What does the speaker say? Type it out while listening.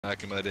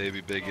back in my day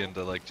be big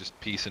into like just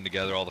piecing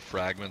together all the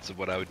fragments of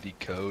what I would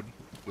decode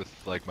with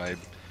like my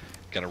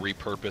kind of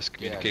repurposed Get at it.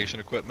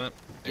 communication equipment,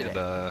 Get and it.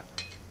 I was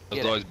Get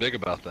it. always big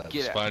about that, Get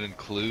just it. finding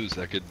clues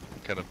that could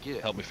kind of Get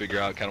it. help me figure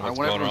out kind of I what's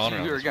whenever going we on see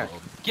you around here this again.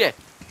 world. Get.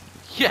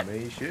 I Get.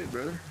 mean, shit,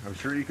 brother. I'm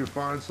sure you could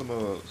find some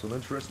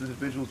interested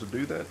individuals to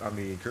do that. I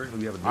mean, currently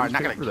we have a Alright,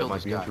 not gonna newspaper that kill might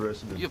this be guy.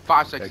 interested in You have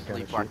 5 that seconds to kind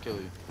leave of before I shit. kill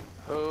you.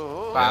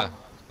 Oh, 5,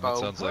 Yeah, that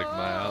sounds like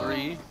my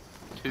alley.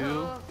 3,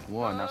 2,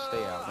 1. Now stay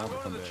out. I'll Never go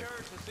to come the back.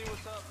 church and see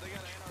what's up. They got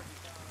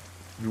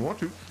anarchy. You want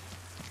to,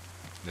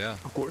 Yeah.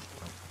 of course.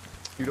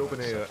 You'd open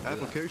a Except for that.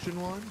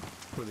 application line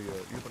for the. You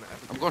open an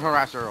application. I'm going to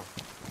harass Earl.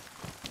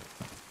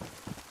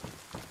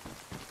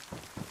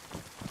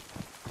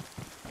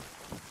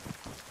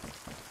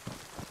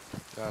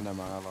 God, never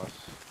mind. I lost.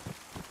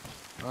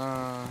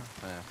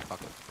 Yeah,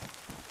 fuck it.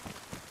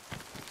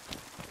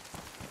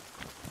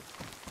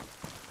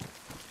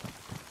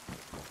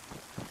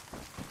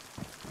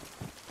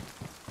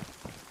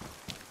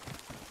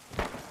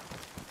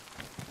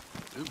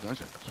 Ooh,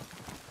 gunshots.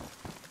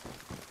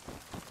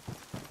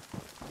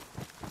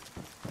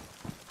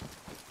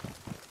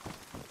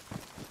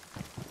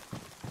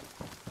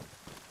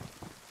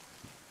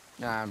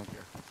 Nah, I don't care.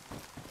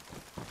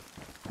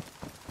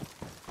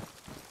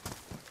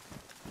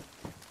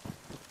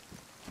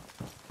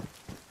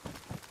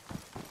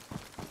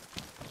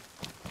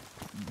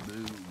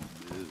 Boo,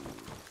 boo,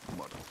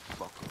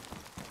 motherfucker.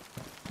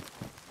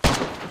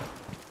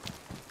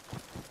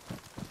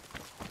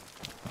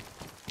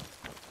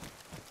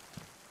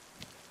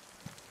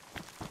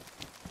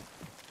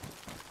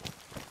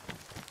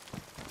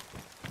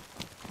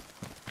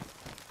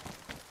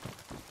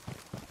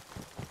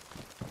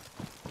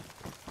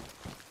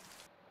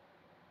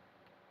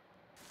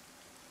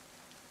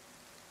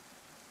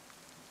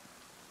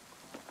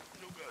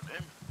 No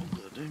goddamn. Oh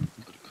goddamn.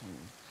 I'm gonna come.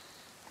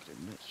 Get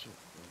that shit.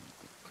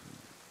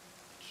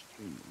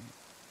 Streaming.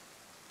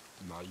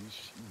 Nah, you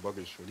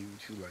bugging shorty.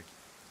 What you like?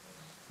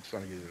 You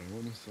trying to get it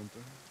on or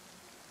something?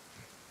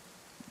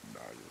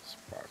 Nah, you're a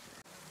spy.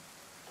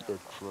 You're a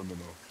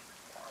criminal.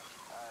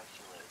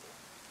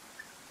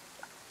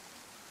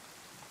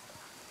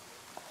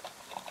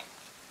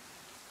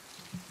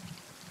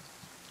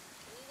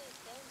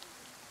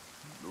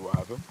 What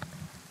happened?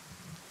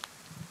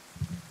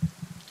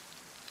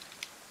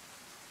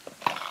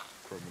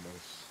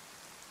 Criminals.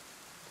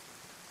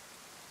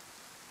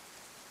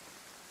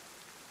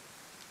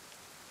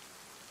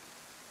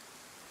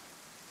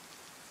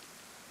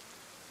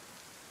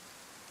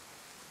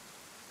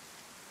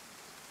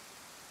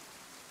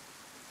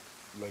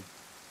 Like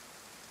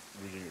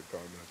reading your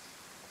comments.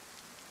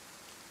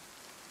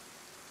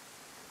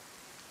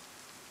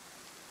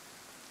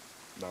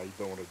 Nah, you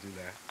don't want to do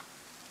that.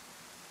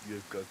 You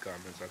have good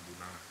comments. I do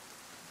not.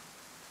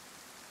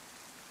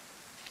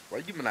 Why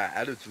you giving that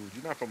attitude?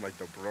 You're not from like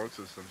the Bronx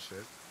or some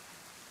shit.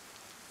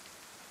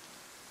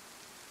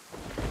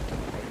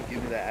 Why you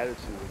give me that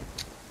attitude?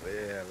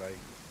 Yeah, like,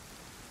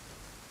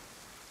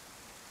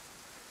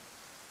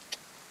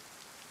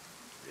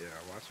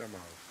 yeah, watch your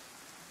mouth.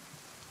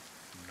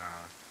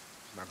 Nah,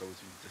 it's not going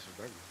to be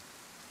disrespectful.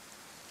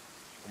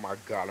 Oh my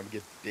god, I'm gonna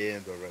get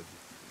banned already.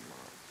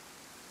 Nah.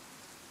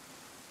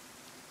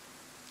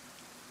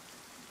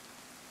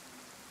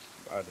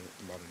 I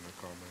didn't, not in the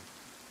comment.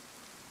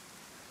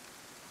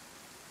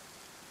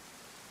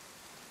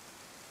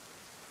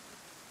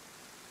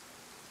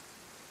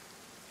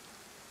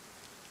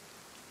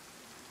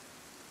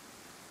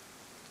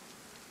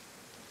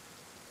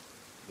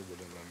 They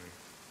wouldn't let me.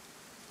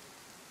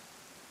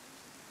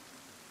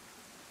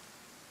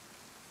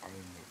 I'm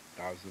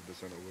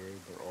 1,000% aware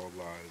they're all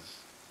lies.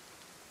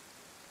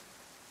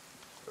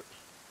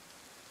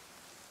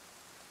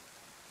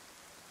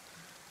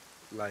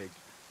 Like,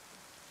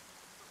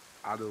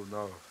 I don't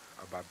know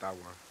about that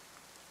one.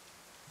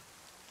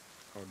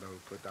 I don't know who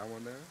put that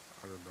one there.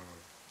 I don't know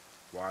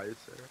why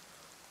it's there.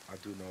 I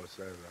do know it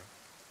says that.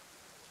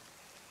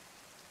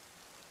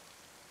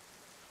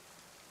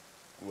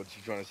 What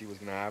you trying to see what's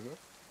gonna happen?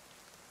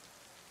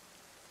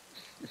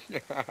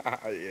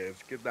 Yeah,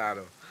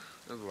 skedaddle.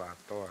 That's what I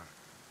thought.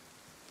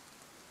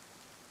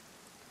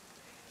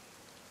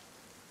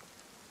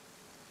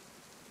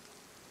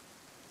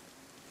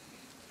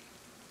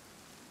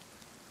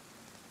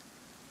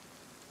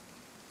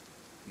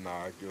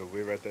 Nah, good.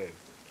 We're right there.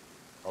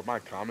 Are my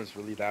comments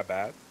really that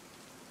bad?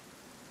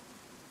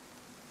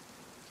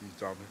 Can you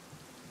tell me?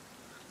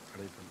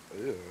 I need to.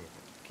 Ew.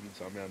 Can you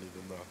tell me? I need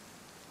to know.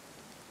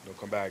 No,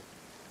 come back.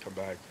 Come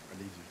back. I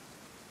need you.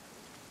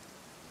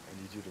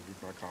 I need you to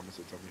read my comments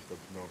and tell me if they're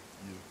no.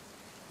 You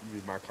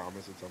read my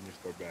comments and tell me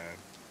if they're bad.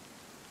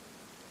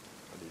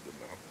 I need to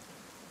know.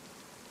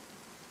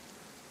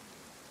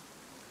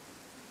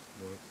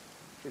 What?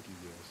 Frick you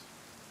guys.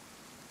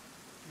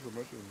 These are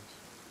mushrooms.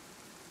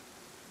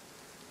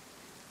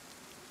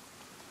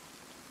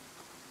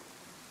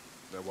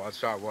 Now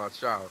watch out,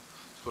 watch out.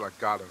 That's what I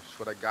got her. That's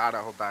what I got her.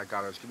 I hope I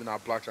got her. Just give me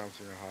that block down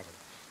to your harder.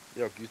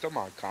 Yo, can you tell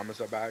my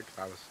comments are bad? 'Cause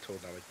I was told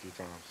that like 3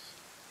 times.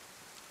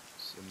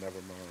 So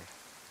never mind.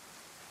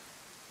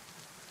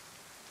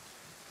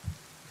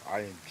 I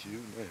am cute?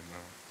 No, you're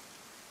not.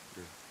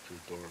 You're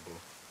adorable.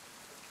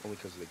 Only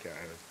because of the cat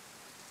head.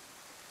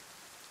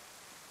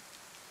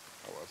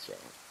 Oh, what's that?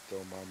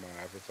 Don't mind my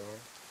avatar.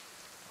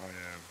 I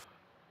am.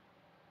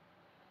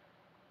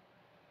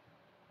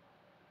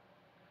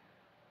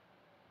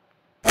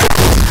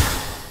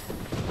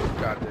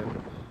 God damn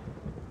it.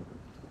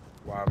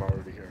 Why I'm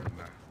already hearing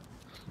that.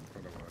 I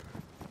don't know why.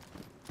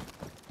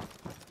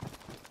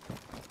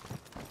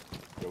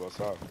 Yo, what's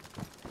up?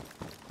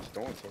 Just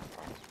doing something.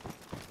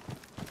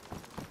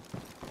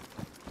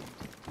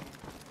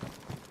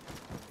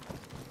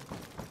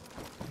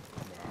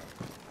 Nah.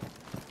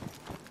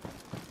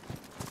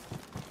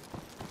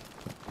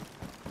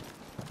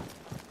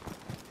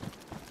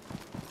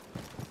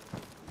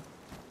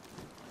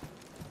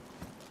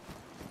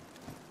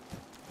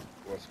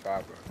 What's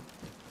fiber?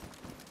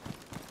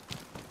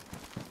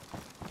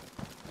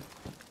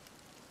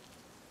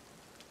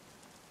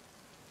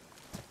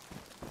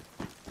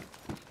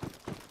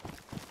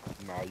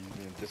 Nah, you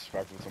being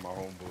disrespectful to my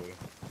homeboy.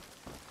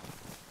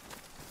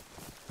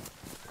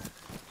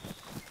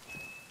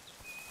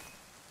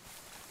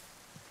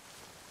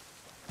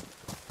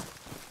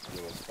 Yo,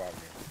 what's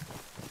fiber?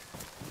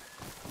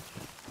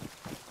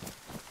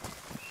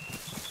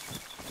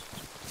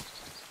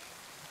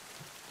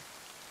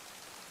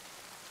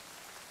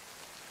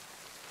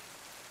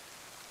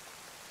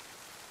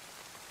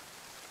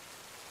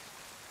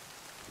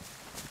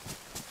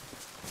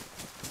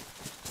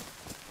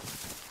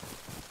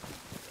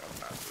 I'm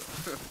not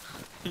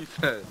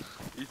doing.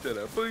 he said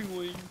a bing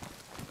wing.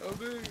 A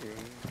bing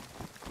wing.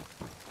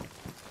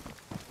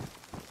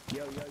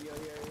 Yo.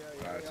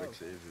 Alright, take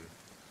Xavier.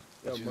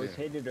 Yo, What's your most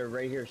name? hated are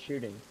right here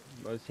shooting.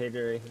 Most hated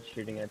are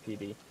shooting at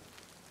PD.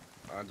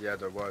 Yeah,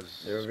 there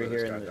was. They're That's over where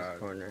here guy in this died.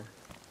 corner.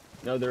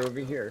 No, they're over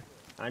here.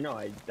 I know,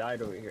 I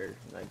died over here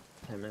like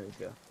 10 minutes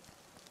ago.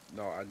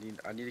 No, I need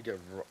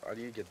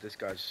to get this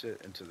guy's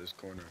shit into this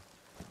corner.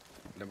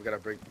 And then we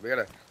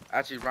gotta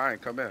actually Ryan,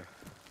 come in.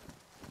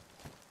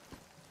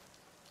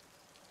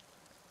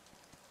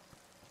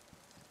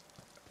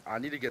 I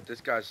need to get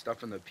this guy's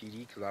stuff in the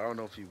PD because I don't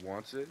know if he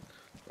wants it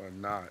or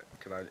not.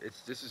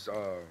 This is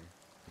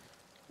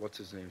what's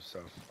his name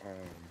stuff?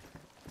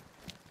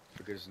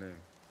 Forget his name.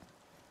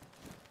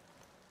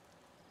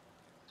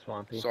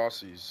 Swampy.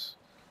 Saucy's.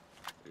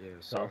 Yeah,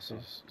 Saucy.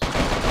 Saucy's.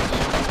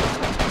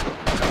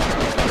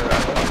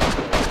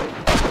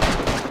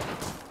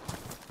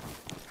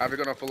 Have you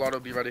gonna full auto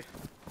be ready?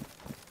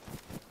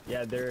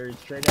 Yeah, they're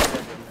straight ahead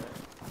in there.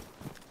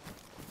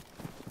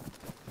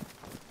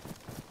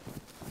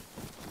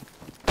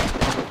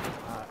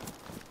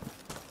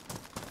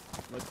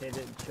 Most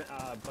hated,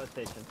 bus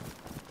station.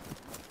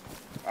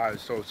 Alright,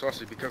 so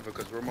Saucy, be careful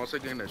because we're mostly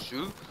getting a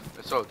shoot.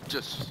 And so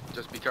just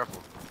be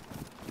careful.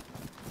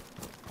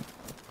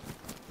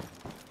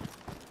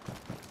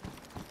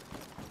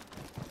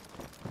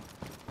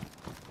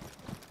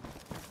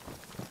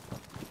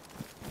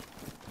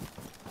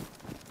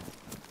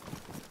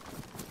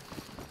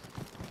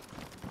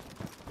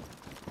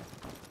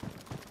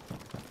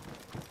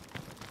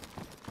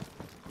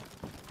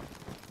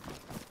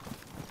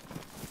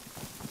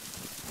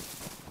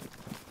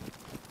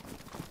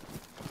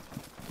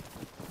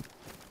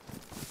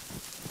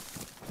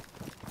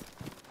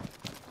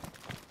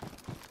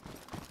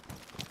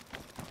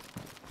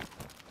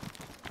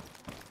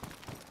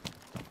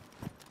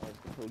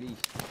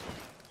 Police.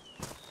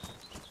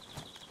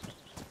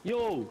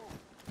 Yo!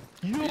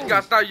 You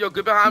gotta stop, yo,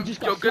 get behind, You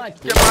just yo, got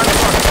get sniped. behind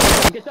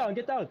the truck.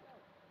 Get down.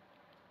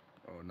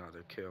 Oh, no,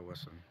 they're K.O.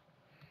 Wesson.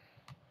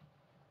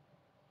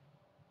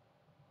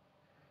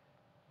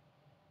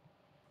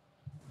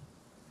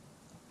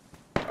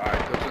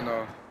 Alright, good to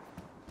know.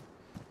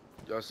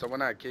 Yo,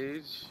 someone at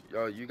Cage?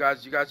 Yo, you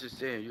guys just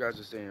stay in. You guys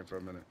just stay in for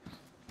a minute.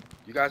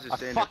 You guys just I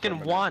stay in there for a fucking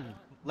minute. won.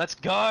 Let's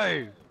go.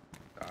 I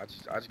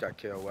just got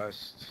K.O.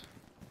 West.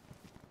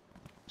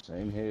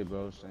 Same here,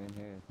 bro. Same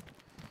here.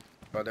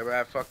 But they were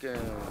at fucking...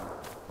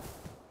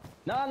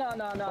 No.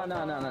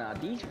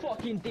 These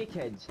fucking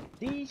dickheads.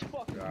 These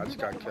fucking. Yeah, I just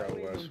got K.O.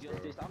 West, bro.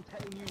 I'm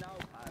telling you now,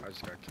 I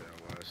just got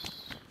K.O.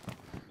 West.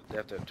 They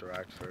have to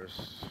interact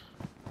first.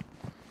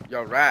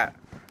 Yo, Rat.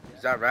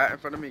 Is that Rat in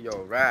front of me? Yo,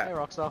 Hey, Rat.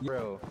 Rockstar.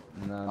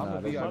 Nah,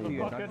 that's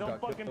Motherfucker,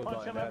 don't fucking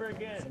punch him ever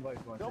again.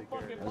 Don't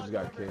fucking I punch just him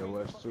got ever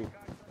again. KOS too.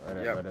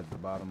 Yep. Right at the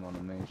bottom on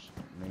the main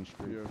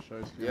street.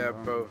 Yeah,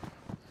 bro.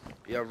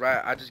 Yeah,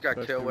 Rat. I just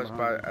got K.O. West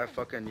by at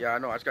fucking... Yeah, I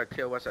know. I just got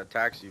K.O. West at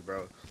Taxi,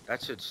 bro.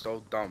 That shit's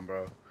so dumb,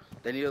 bro.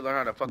 They need to learn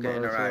how to fucking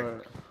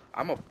interact.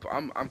 I'm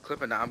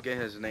clipping that. I'm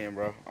getting his name,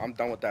 bro. I'm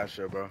done with that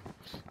shit, bro.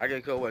 I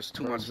get K.O. West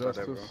 2 months for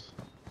that,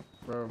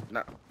 bro.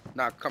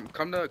 Nah, come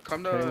to.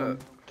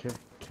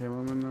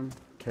 Caleb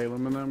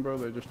and them, bro,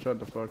 they just tried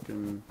to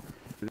fucking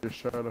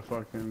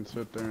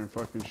sit there and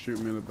fucking shoot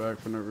me in the back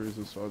for no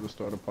reason, so I just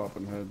started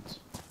popping heads.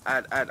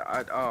 At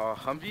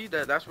Humvee,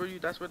 that's where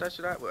that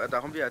shit at? At the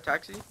Humvee at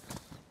Taxi?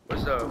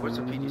 Where's the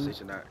PD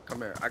station at?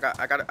 Come here. I got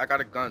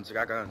guns. I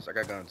got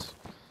guns.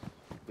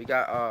 We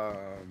got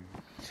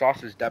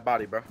Sauce's dead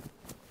body, bro.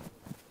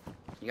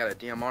 He got a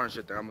DMR and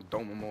shit there. I'm gonna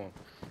dome him on.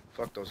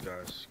 Fuck those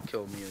guys.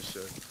 Kill me and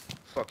shit.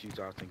 Fuck you,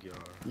 I think you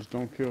are. Just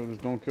don't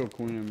kill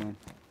Queen, man.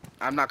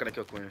 I'm not gonna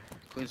kill Queen.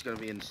 Queen's gonna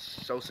be in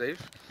so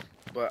safe.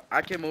 But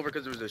I came over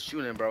because there was a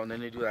shooting, bro, and then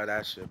they do that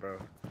ass shit, bro.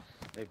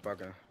 They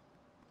fucking.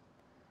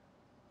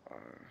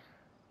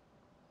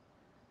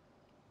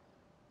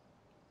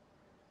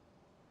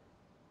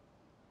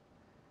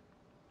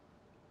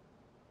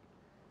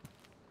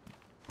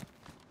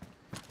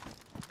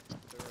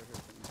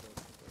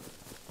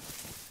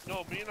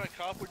 No, me and my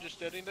cop were just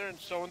standing there and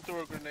someone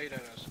threw a grenade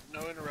at us.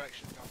 No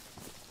interaction.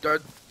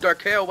 They're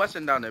KO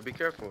Weston down there. Be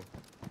careful.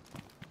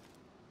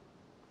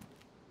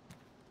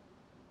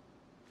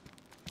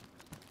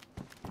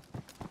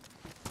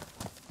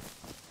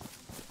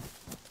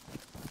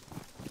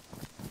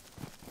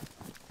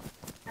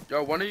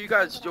 Yo, one of you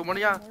guys, can one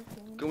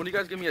of you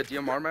guys give me a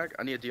DMR mag?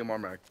 I need a DMR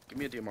mag. Give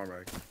me a DMR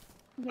mag.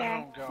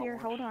 Yeah, here,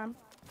 hold on.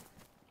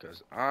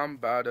 Cause I'm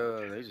about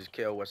to, they just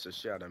KO West the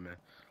shit out of me.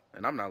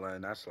 And I'm not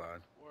letting that slide.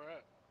 Where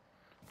at?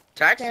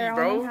 Taxi, There, I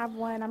bro. only have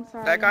one, I'm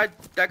sorry. That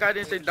guy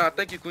didn't say, nah,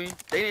 thank you, Queen.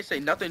 They didn't say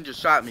nothing, just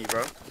shot me,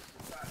 bro.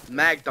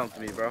 Mag dumped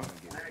me, bro.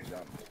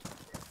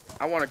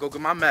 I wanna go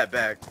get my mat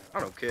back. I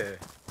don't care.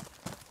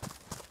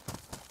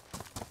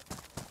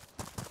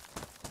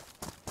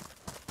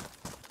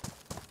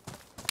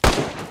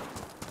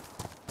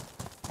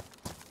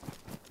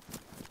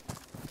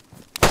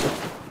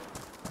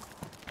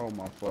 Oh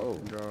my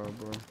fucking god,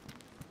 bro.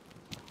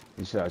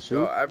 You said I shoot?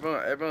 Yo,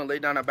 everyone lay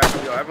down and back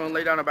up. Yo, everyone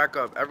lay down and back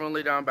up. Everyone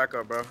lay down and back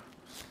up, bro.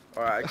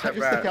 Alright, except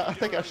Brad. I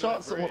think I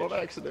shot someone on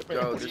accident, man.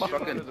 Yo, this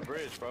fucking, Under the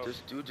bridge, bro.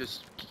 this dude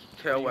just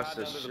KO West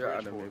the shit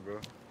out of me, bro.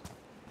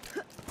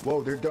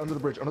 Whoa, they're under the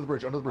bridge, under the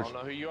bridge, under the I bridge. don't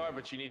know who you are,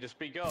 but you need to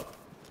speak up.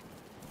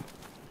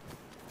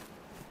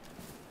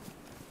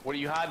 What are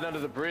you hiding under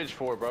the bridge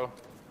for, bro?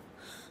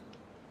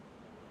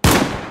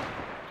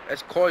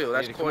 That's Koyo,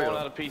 that's You need to come on Koyo.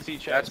 out of PC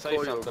chat That's and say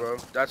Koyo, something. bro.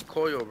 That's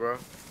Koyo, bro.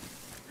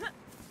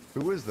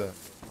 Who is that?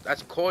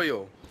 That's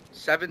Koyo.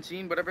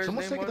 17, whatever his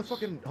Someone's name taking was. the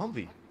fucking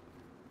Humvee.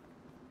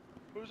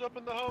 Who's up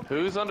in the home?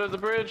 Who's under the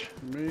bridge?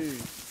 Me.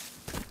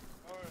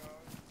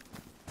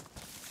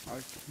 I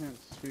can't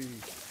see.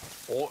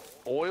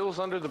 Oil's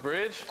under the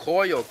bridge?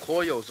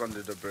 Koyo's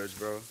under the bridge,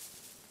 bro.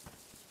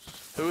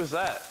 Who is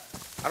that?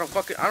 I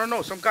don't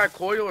know, some guy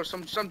Koyo or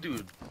some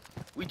dude.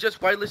 We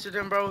just whitelisted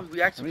him, bro.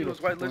 We asked I if need he a was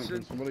splint. whitelisted.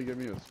 Can somebody give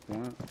me a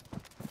splint?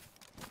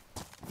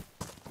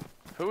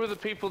 Who are the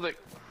people that...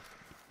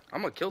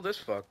 I'm gonna kill this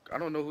fuck. I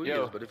don't know who he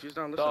Yo, is, but if he's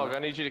not listening. Dog, I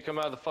need you to come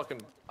out of the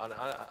fucking...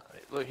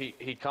 Look,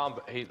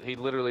 he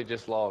literally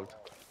just logged.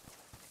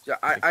 Yeah,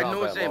 I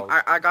know his name.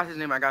 I got his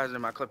name.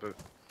 I clip it.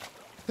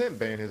 Didn't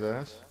ban his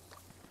ass.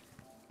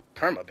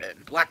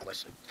 Permaban,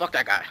 blacklisted. Fuck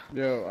that guy.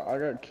 Yo, I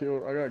got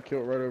killed right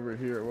over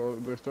here. Well,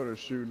 they started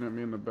shooting at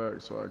me in the back,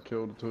 so I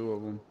killed 2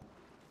 of them.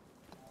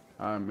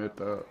 I admit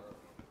that.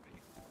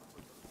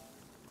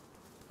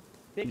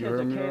 Because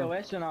of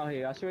KOS and out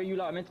here. I swear you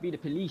lot are meant to be the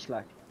police,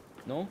 like.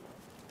 No?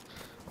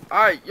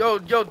 Alright, yo,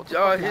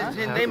 his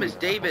name is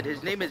David.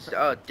 His name is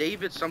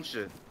David some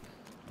shit.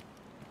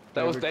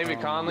 That was David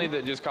Conley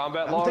that just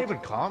combat That was logged?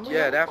 David Conley?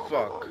 Yeah, that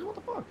fuck. What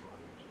the fuck?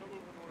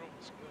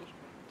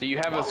 Do you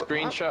have a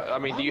screenshot? I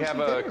mean, do you have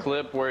a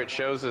clip where it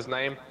shows his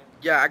name?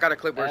 Yeah, I got a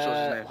clip where it shows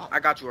his name. I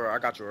got you,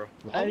 Earl.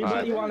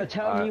 Anybody want to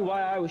tell me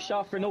why I was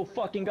shot for no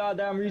fucking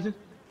goddamn reason?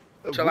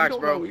 Chillax,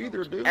 bro.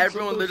 Either, dude.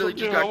 Everyone literally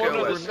just got I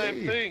wonder killed. the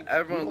same thing.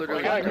 Everyone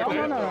literally got No,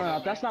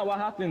 killed. that's not what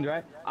happened,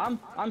 right?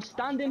 I'm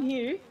standing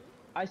here.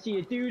 I see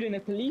a dude in a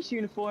police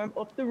uniform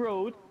up the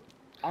road.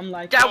 I'm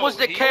like, That was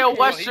the he- KO he-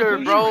 Wester,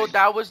 he- bro.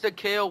 That was the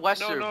KO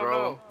Wester, No,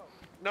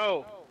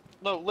 bro.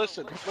 No,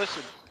 listen.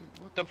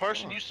 The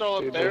person you saw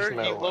up Dude, there, there's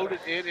no he way. loaded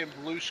in and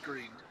blue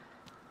screened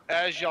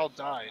as y'all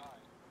died.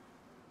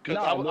 Cause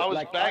No, I was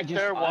like, back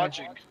there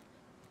watching.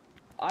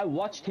 I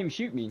watched him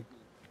shoot me.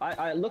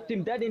 I looked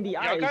him dead in the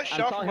eyes got and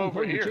shot saw from him over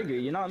pull the here. trigger.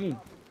 You know what I mean?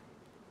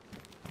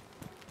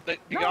 The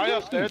No, guy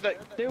up listen, there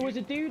that there was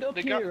a dude up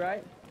the here,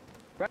 guy-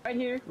 right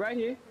here.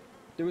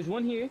 There was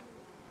one here,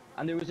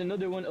 and there was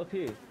another one up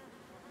here.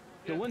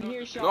 The one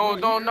here shot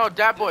me. No,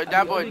 that boy.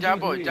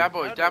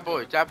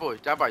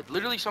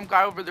 Literally, some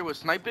guy over there was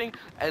sniping,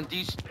 and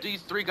these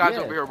 3 guys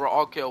over here were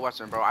all KO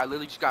Western, bro. I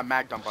literally just got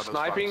magged on by those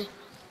Sniping? fucks.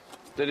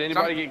 Did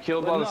anybody get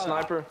killed by the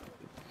sniper?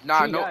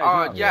 Nah, Three no,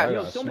 guys, yeah.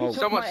 Yo, somebody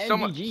took my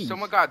MVGs.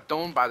 Someone got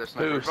domed by the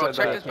sniper. Who Bro, said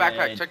check that? this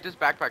backpack. Check this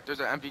backpack. There's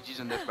an MVGs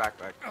in this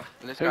backpack.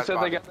 In this Who guy's said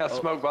they body. got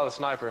smoked by the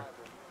sniper?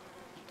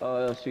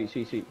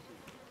 Sweet.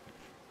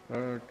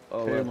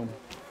 Caleb.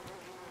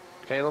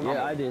 Caleb?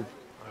 Yeah, I did.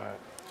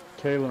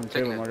 Caleb,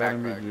 Taking I his got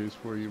backpack. MVGs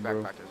for you, His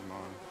bro. backpack is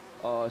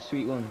mine.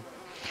 Sweet one.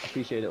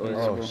 Appreciate it.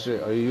 Oh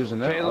shit, are you using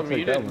that? I'll Caleb, take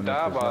you that didn't one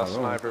die if it's by a not wrong.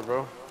 sniper,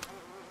 bro.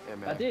 Yeah,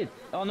 man. I did.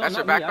 Oh no, That's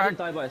not your me. I backpack? didn't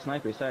die by a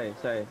sniper. Sorry.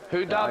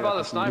 Who died by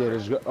the sniper? Yeah,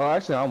 there's oh,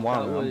 actually, I'm That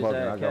wilding. I'm was,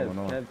 bugging. I got Kev. one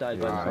on. Kev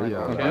died by the Nah, sniper. yeah,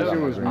 I I think got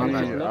it was one. me. I'm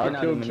I looking at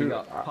him killed and he two.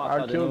 got popped I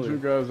out of killed 2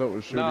 nowhere. guys that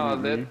was shooting No, at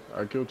me. that-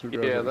 I killed 2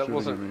 guys Yeah, that that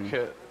was shooting wasn't...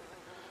 at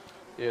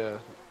me. Yeah.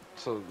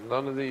 So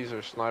none of these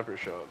are sniper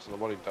shots.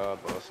 Nobody died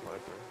by a sniper.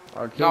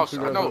 I No, killed 2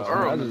 guys that was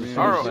Earl, shooting at me.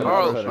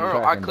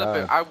 Earl, I clip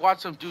it. I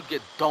watched some dude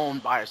get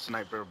domed by a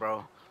sniper,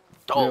 bro.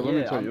 Yeah, let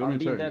me Yeah, tell you. Let I'm me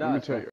being tell you. dead Let me ass, tell bro. you.